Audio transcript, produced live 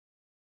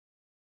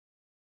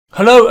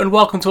Hello and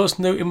welcome to what's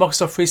new in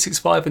Microsoft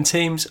 365 and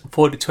Teams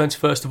for the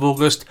 21st of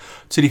August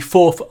to the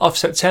 4th of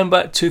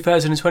September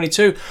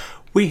 2022.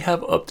 We have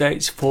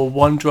updates for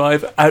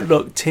OneDrive,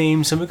 Outlook,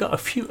 Teams, and we've got a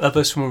few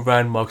others from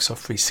around Microsoft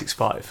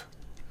 365.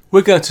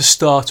 We're going to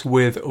start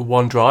with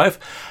OneDrive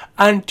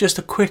and just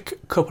a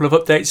quick couple of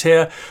updates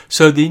here.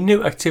 So the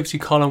new activity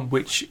column,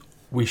 which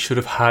we should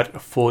have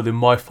had for the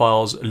My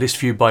Files list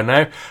view by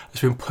now,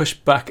 has been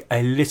pushed back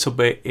a little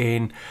bit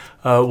in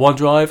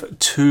OneDrive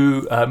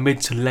to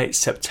mid to late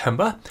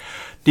September.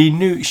 The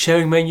new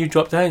sharing menu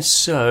drop down,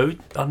 so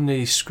on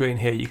the screen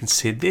here you can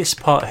see this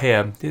part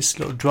here, this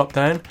little drop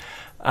down,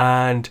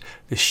 and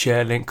the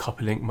share link,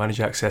 copy link,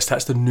 manage access.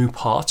 That's the new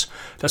part.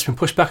 That's been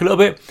pushed back a little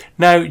bit,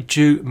 now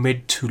due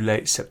mid to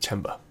late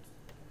September.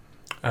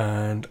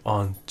 And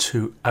on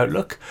to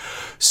Outlook.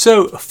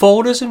 So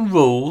folders and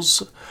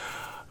rules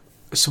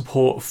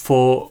support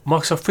for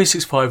Microsoft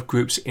 365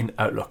 groups in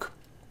Outlook.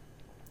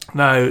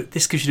 Now,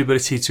 this gives you the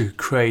ability to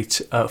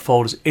create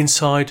folders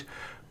inside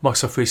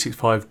Microsoft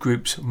 365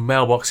 groups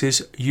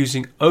mailboxes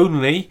using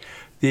only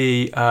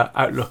the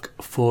Outlook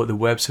for the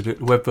web, so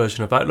the web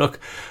version of Outlook.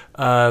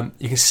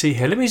 You can see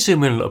here, let me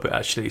zoom in a little bit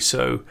actually.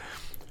 So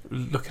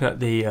looking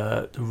at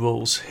the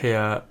rules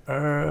here.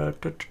 Okay,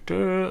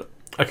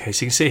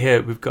 so you can see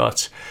here we've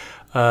got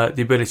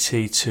the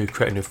ability to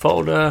create a new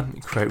folder,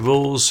 create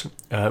rules,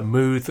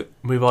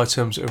 move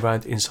items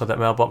around inside that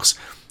mailbox.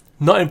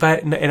 Not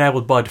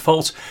enabled by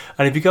default.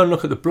 And if you go and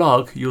look at the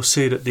blog, you'll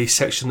see that the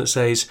section that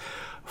says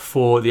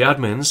for the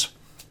admins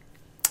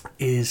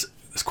is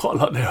there's quite a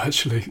lot there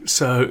actually.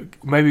 So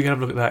maybe you can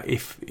have a look at that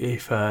if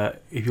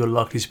you're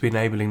likely to be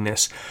enabling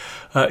this.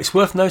 It's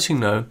worth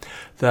noting though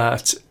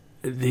that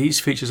these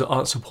features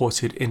aren't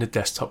supported in the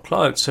desktop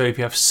client. So if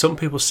you have some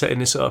people setting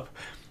this up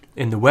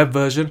in the web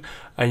version,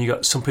 and you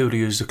got some people who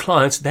use the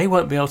client, they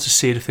won't be able to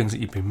see the things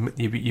that you've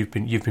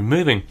been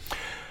moving.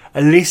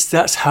 At least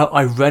that's how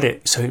I read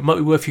it. So it might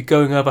be worth you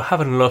going over,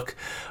 having a look.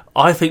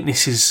 I think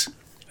it's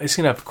going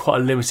to have quite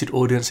a limited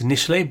audience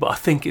initially, but I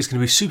think it's going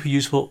to be super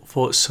useful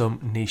for some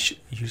niche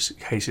use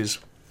cases.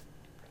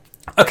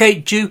 Okay,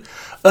 due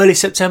early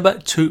September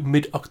to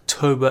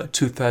mid-October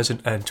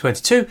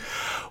 2022.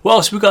 What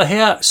else have we got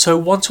here? So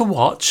want to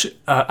watch,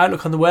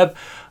 Outlook on the web,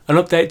 an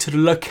update to the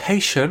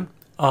location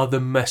are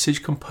the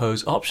message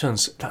compose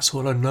options. That's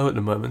all I know at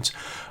the moment,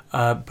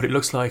 but it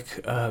looks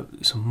like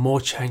some more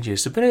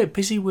changes. They've been a bit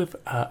busy with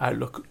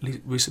Outlook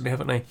recently,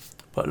 haven't they?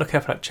 But look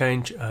out for that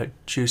change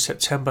due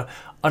September.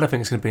 I don't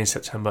think it's going to be in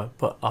September,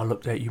 but I'll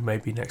update you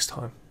maybe next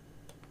time.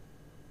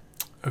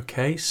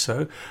 Okay,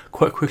 so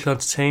quite quickly on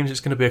to Teams. It's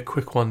going to be a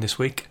quick one this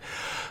week.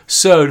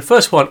 So the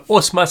first one,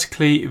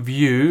 automatically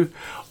view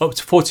up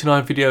to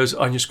 49 videos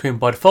on your screen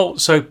by default.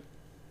 So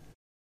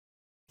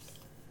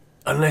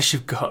unless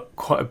you've got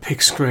quite a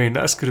big screen,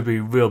 that's going to be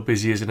real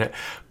busy, isn't it?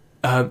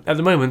 At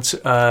the moment,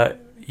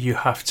 you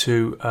have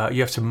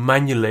to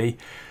manually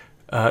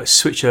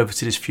switch over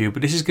to this view,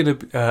 but this is going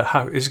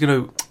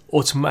to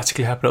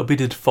automatically happen. It'll be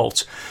the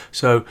default.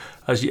 So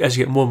as you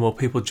get more and more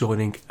people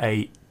joining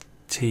a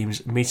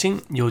Teams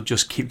meeting, you'll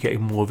just keep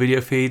getting more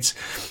video feeds,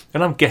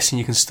 and I'm guessing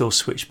you can still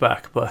switch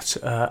back. But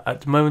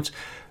at the moment,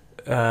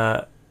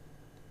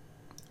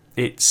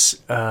 it's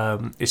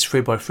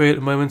 3x3 at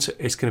the moment.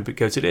 It's going to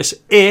go to this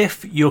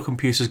if your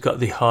computer's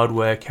got the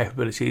hardware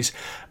capabilities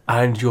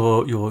and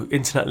your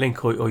internet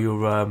link or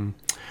your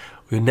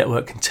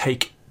network can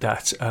take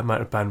that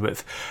amount of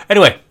bandwidth.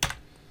 Anyway,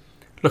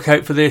 look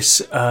out for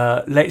this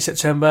late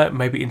September,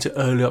 maybe into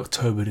early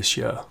October this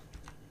year.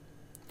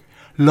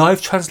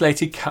 Live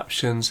translated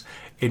captions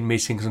in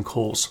meetings and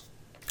calls.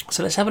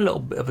 So let's have a little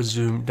bit of a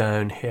zoom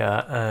down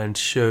here and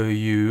show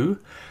you.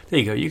 There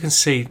you go. You can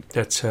see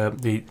that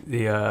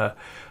the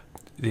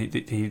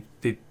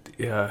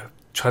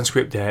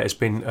transcript there has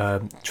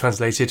been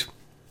translated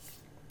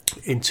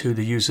into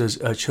the user's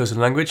chosen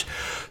language.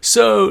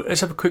 So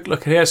let's have a quick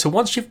look at here. So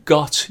once you've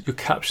got your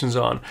captions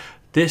on,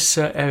 this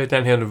area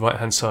down here on the right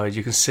hand side,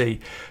 you can see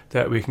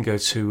that we can go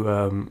to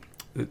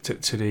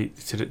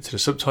the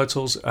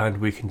subtitles and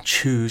we can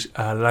choose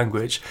our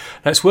language.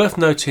 Now it's worth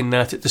noting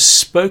that the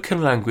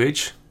spoken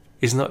language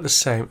is not the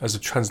same as the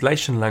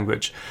translation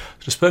language.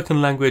 So the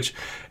spoken language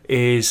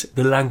is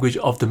the language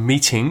of the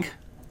meeting,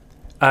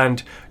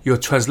 and your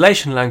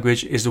translation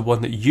language is the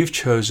one that you've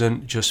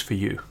chosen just for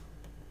you.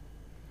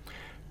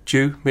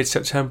 Due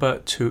mid-September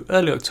to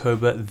early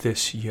October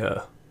this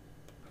year.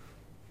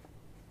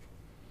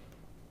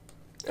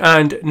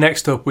 And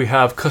next up we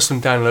have custom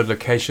download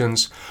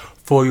locations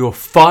for your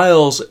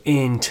files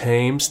in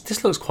Teams.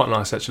 This looks quite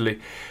nice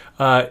actually.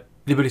 The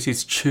ability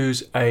to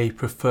choose a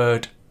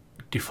preferred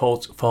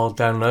default file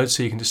download,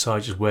 so you can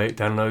decide just where it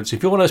downloads.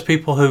 If you're one of those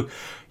people who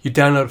you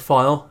download a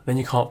file then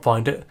you can't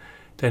find it,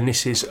 then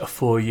this is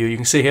for you. You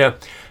can see here,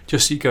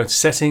 just you go into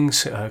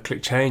settings,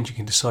 click change, you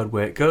can decide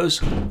where it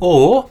goes,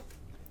 or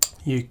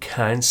you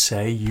can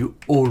say you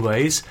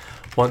always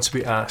want to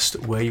be asked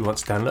where you want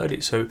to download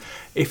it. So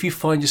if you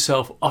find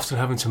yourself often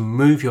having to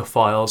move your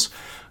files,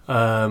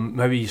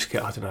 maybe you just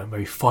get,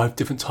 maybe 5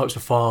 different types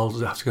of files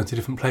that have to go into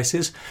different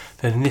places,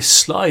 then this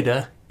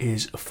slider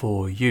is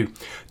for you.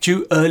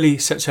 Due early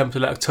September to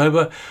late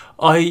October,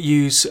 I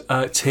use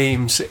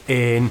Teams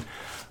in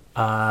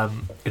a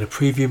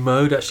preview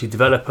mode, actually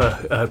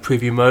developer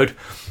preview mode,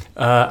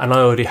 and I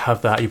already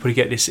have that. You probably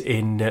get this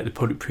in the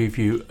public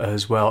preview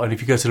as well, and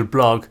if you go to the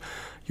blog,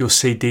 you'll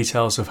see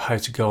details of how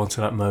to go onto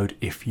that mode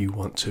if you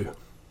want to.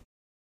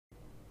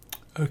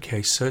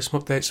 Okay, so some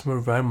updates from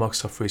around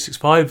Microsoft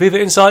 365. Viva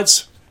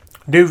Insights,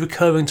 new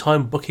recurring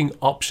time booking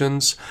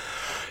options.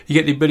 You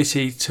get the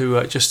ability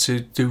to just to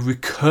do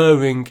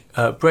recurring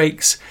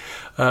breaks,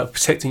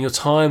 protecting your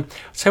time.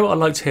 I'll tell you what I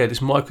liked here.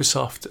 This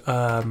Microsoft,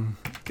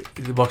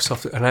 the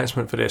Microsoft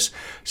announcement for this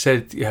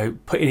said,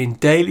 putting in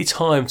daily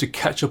time to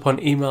catch up on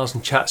emails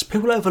and chats.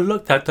 People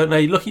overlook that, don't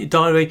they? You look at your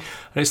diary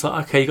and it's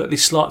like, okay, you got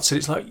these slots, and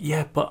it's like,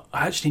 yeah, but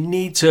I actually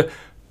need to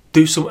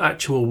do some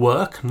actual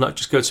work, not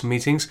just go to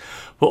meetings,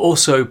 but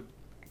also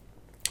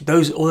all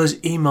those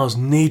emails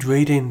need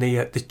reading.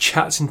 The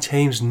chats in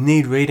Teams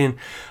need reading.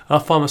 I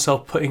find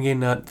myself putting in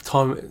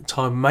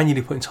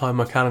manually putting time in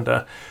my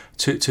calendar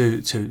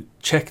to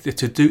check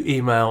to do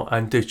email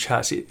and do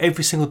chats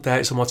every single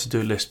day. It's on my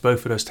to-do list,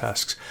 both of those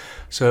tasks.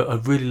 So I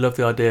really love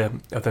the idea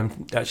of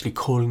them actually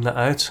calling that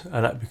out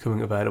and that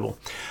becoming available,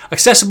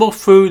 accessible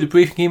through the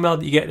briefing email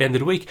that you get at the end of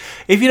the week.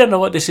 If you don't know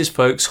what this is,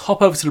 folks,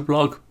 hop over to the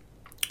blog.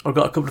 I've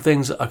got a couple of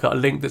things. I've got a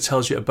link that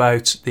tells you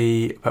about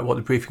what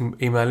the briefing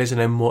email is, and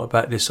then more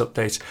about this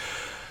update.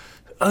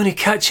 Only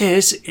catch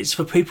is, it's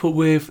for people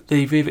with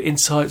the Viva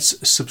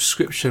Insights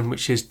subscription,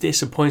 which is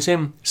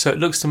disappointing. So it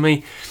looks to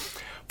me,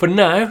 for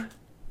now,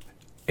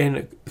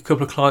 in a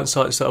couple of client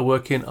sites that I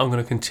work in, I'm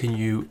going to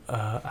continue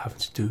having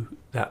to do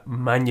that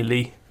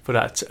manually for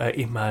that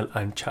email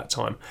and chat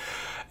time.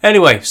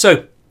 Anyway,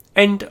 so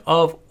end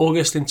of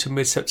August into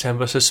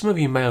mid-September. So some of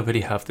you may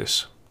already have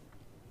this.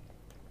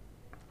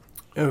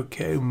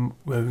 Okay,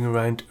 moving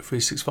around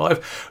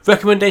 365.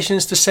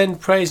 Recommendations to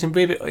send praise in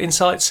Viva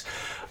Insights.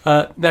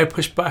 Now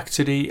pushed back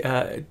to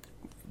the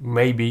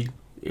maybe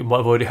it might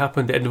have already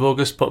happened at the end of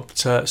August, but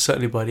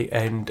certainly by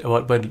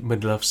the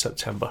middle of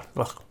September.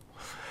 Ugh.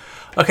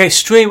 Okay,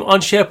 stream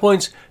on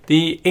SharePoint.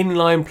 The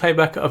inline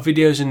playback of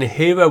videos in the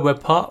Hero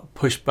web part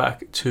pushed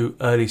back to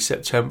early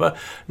September.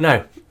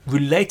 Now,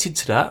 related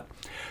to that,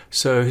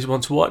 so who's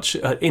want to watch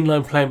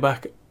inline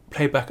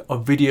playback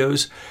of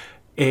videos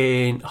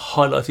in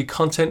highlighted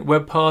content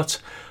web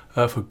part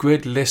for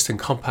grid, list and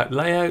compact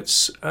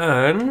layouts,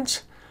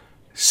 and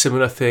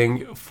similar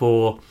thing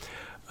for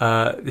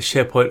the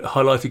SharePoint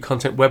highlighted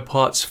content web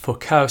parts for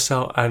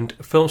carousel and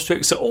film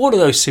strips. So all of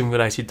those seem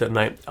related, don't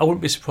they? I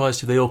wouldn't be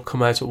surprised if they all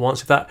come out at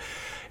once. If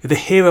the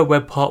Hero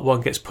web part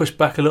one gets pushed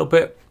back a little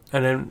bit,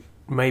 and then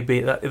maybe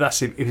if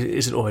it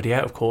isn't already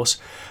out, of course,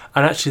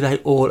 and actually they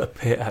all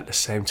appear at the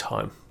same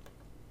time.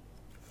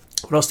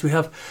 What else do we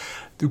have?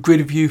 The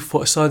grid view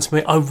for Assigned to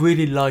Me. I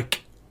really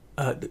like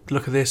the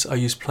look of this. I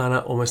use Planner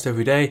almost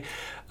every day,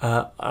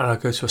 and I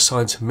go to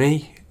Assigned to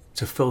Me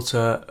to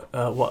filter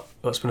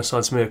what's been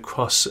assigned to me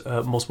across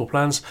multiple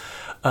plans,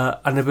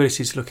 and the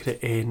ability to look at it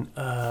in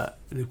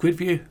the grid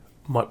view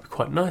might be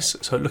quite nice.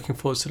 So looking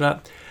forward to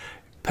that.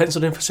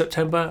 Penciled in for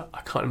September. I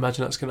can't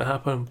imagine that's going to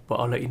happen, but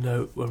I'll let you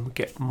know when we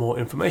get more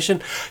information.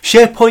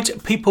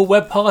 SharePoint People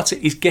Web Part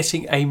is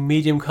getting a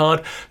medium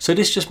card. So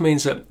this just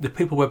means that the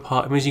People Web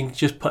Part means you can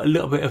just put a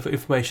little bit of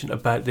information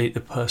about the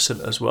person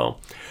as well.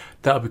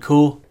 That would be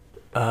cool.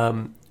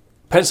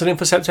 Penciled in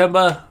for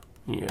September.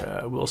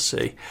 Yeah, we'll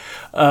see.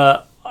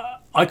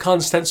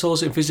 Icon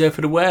stencils in Visio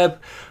for the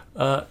web.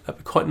 That'd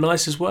be quite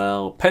nice as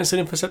well. Penciled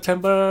in for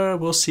September.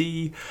 We'll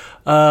see.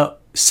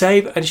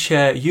 Save and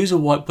share user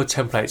whiteboard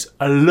templates.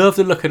 I love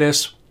the look of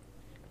this.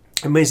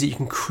 It means that you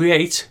can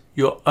create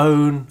your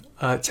own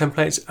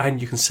templates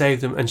and you can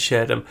save them and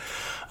share them.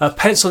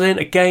 Penciled in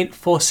again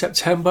for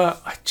September.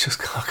 I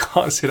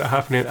can't see that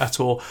happening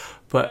at all.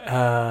 But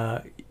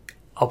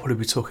I'll probably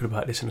be talking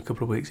about this in a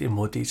couple of weeks in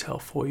more detail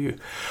for you.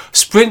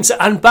 Sprints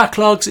and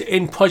backlogs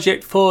in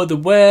Project for the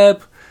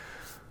Web.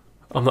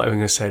 I'm not even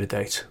going to say the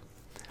date.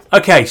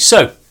 Okay,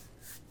 so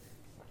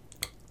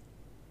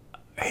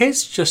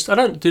here's just, I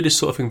don't do this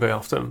sort of thing very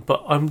often,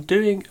 but I'm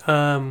doing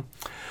a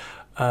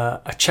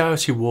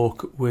charity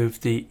walk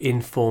with the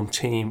Inform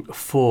team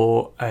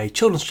for a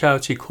children's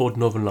charity called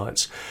Northern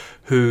Lights,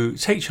 who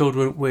take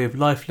children with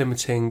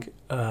life-limiting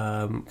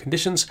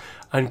conditions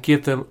and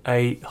give them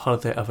a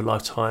holiday of a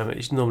lifetime.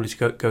 It's normally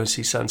to go and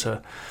see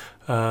Santa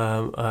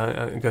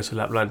and go to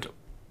Lapland.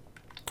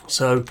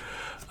 So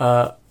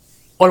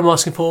what I'm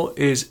asking for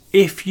is,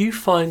 if you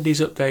find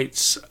these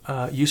updates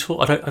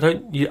useful, I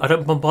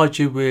don't bombard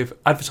you with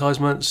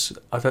advertisements.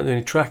 I don't do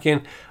any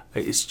tracking.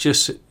 It's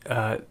just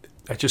I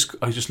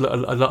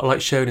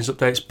like sharing these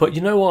updates. But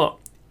you know what?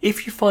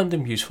 If you find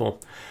them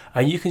useful,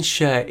 and you can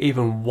share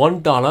even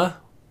 $1, €1,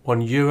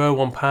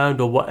 £1,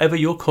 or whatever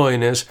your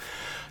coin is,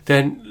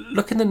 then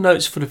look in the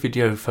notes for the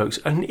video, folks.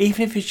 And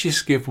even if you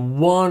just give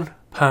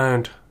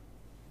 £1,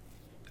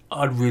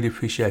 I'd really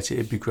appreciate it.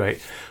 It'd be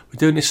great. We're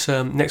doing this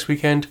next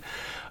weekend,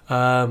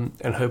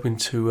 and hoping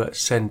to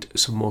send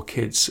some more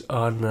kids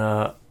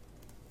on.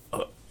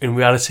 In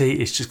reality,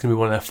 it's just going to be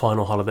one of their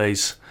final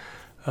holidays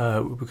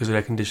because of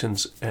their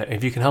conditions.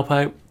 If you can help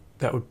out,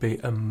 that would be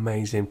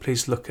amazing.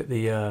 Please look at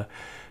the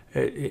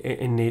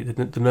in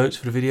the notes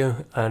for the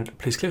video, and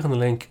please click on the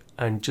link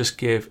and just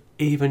give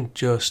even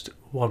just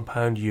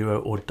 £1, euro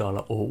or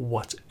dollar or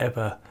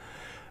whatever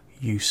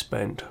you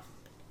spend.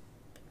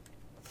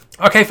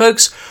 Okay,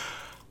 folks,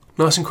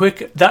 nice and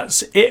quick.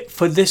 That's it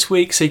for this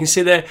week. So you can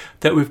see there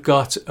that we've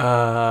got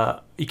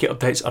you get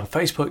updates on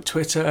Facebook,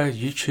 Twitter,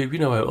 YouTube. You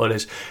know how it all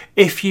is.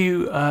 If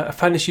you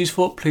found this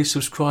useful, please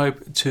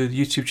subscribe to the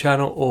YouTube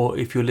channel, or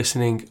if you're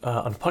listening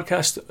on a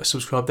podcast,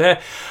 subscribe there.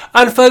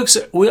 And folks,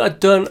 we are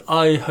done.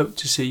 I hope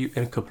to see you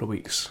in a couple of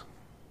weeks.